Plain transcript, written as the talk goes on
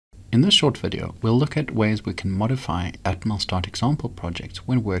In this short video, we'll look at ways we can modify Atmel start example projects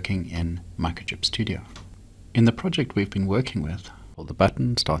when working in Microchip Studio. In the project we've been working with, the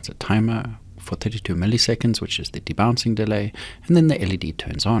button starts a timer for 32 milliseconds, which is the debouncing delay, and then the LED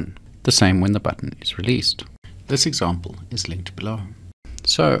turns on. The same when the button is released. This example is linked below.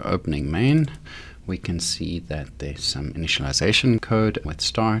 So opening main, we can see that there's some initialization code with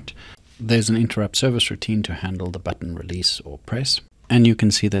start. There's an interrupt service routine to handle the button release or press. And you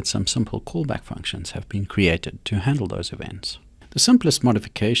can see that some simple callback functions have been created to handle those events. The simplest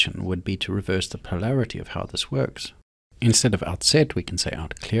modification would be to reverse the polarity of how this works. Instead of out set, we can say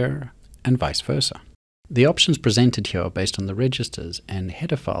out clear, and vice versa. The options presented here are based on the registers and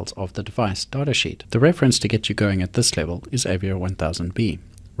header files of the device datasheet. The reference to get you going at this level is AVR 1000B,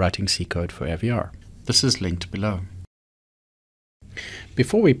 writing C code for AVR. This is linked below.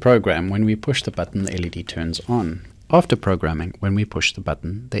 Before we program, when we push the button, the LED turns on. After programming, when we push the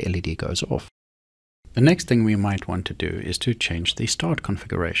button, the LED goes off. The next thing we might want to do is to change the start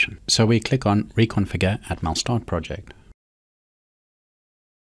configuration. So we click on Reconfigure Atmel Start Project.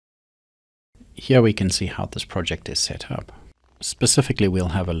 Here we can see how this project is set up. Specifically, we'll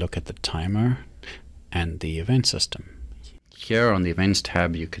have a look at the timer and the event system. Here on the Events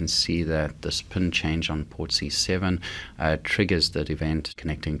tab, you can see that this pin change on port C7 triggers that event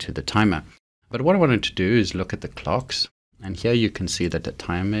connecting to the timer. But what I wanted to do is look at the clocks. And here you can see that the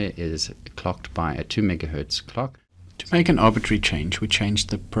timer is clocked by a 2 MHz clock. To make an arbitrary change, we change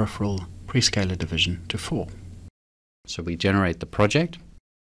the peripheral prescalar division to 4. So we generate the project.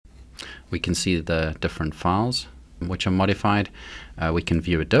 We can see the different files which are modified. We can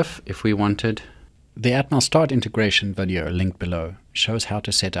view a diff if we wanted. The Atmel Start integration video linked below shows how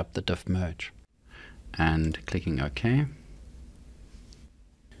to set up the diff merge. And clicking OK.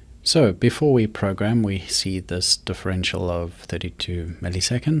 So before we program, we see this differential of 32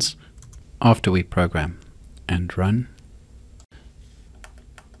 milliseconds. After we program and run,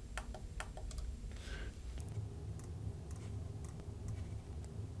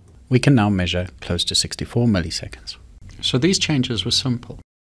 we can now measure close to 64 milliseconds. So these changes were simple.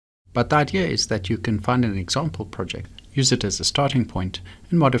 But the idea is that you can find an example project, use it as a starting point,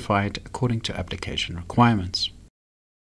 and modify it according to application requirements.